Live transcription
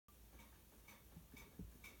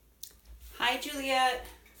Hi, Juliet.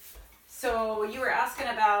 So you were asking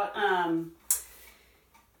about, I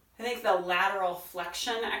think the lateral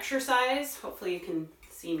flexion exercise. Hopefully you can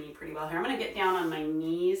see me pretty well here. I'm going to get down on my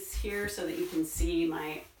knees here so that you can see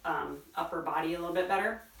my upper body a little bit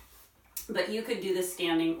better. But you could do this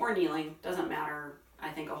standing or kneeling. Doesn't matter, I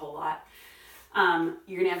think, a whole lot.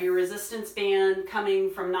 You're going to have your resistance band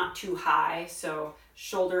coming from not too high. So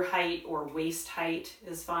shoulder height or waist height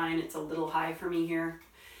is fine. It's a little high for me here.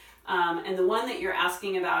 And the one that you're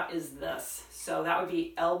asking about is this. So that would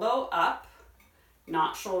be elbow up,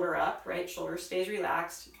 not shoulder up, right? Shoulder stays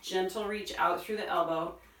relaxed. Gentle reach out through the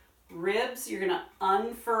elbow. Ribs, you're going to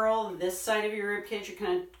unfurl this side of your rib cage. You're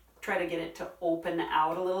going to try to get it to open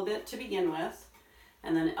out a little bit to begin with.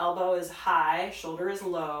 And then elbow is high, shoulder is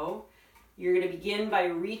low. You're going to begin by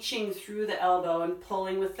reaching through the elbow and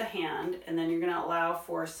pulling with the hand, and then you're going to allow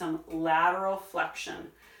for some lateral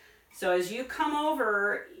flexion. So as you come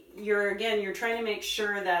over, you're trying to make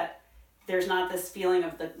sure that there's not this feeling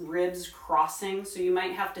of the ribs crossing. So you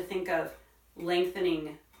might have to think of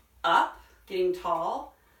lengthening up, getting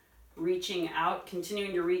tall, reaching out,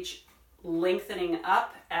 continuing to reach, lengthening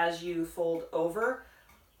up as you fold over,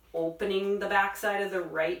 opening the backside of the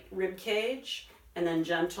right rib cage, and then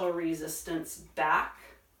gentle resistance back.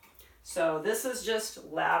 So this is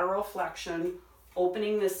just lateral flexion,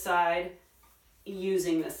 opening this side,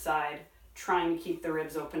 using this side, trying to keep the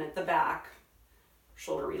ribs open at the back,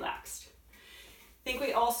 shoulder relaxed. I think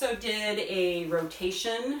we also did a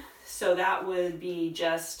rotation. So that would be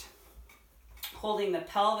just holding the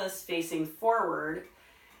pelvis facing forward,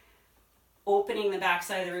 opening the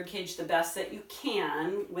backside of the rib cage the best that you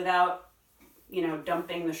can without,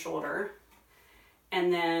 dumping the shoulder.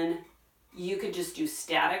 And then you could just do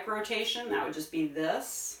static rotation. That would just be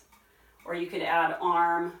this. Or you could add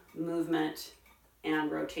arm movement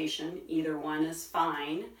and rotation. Either one is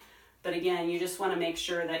fine. But again, you just want to make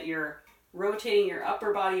sure that you're rotating your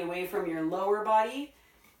upper body away from your lower body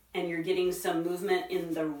and you're getting some movement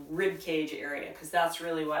in the rib cage area, because that's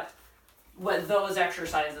really what those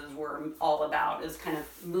exercises were all about, is kind of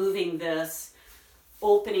moving this,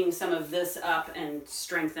 opening some of this up and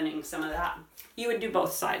strengthening some of that. You would do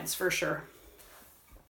both sides for sure.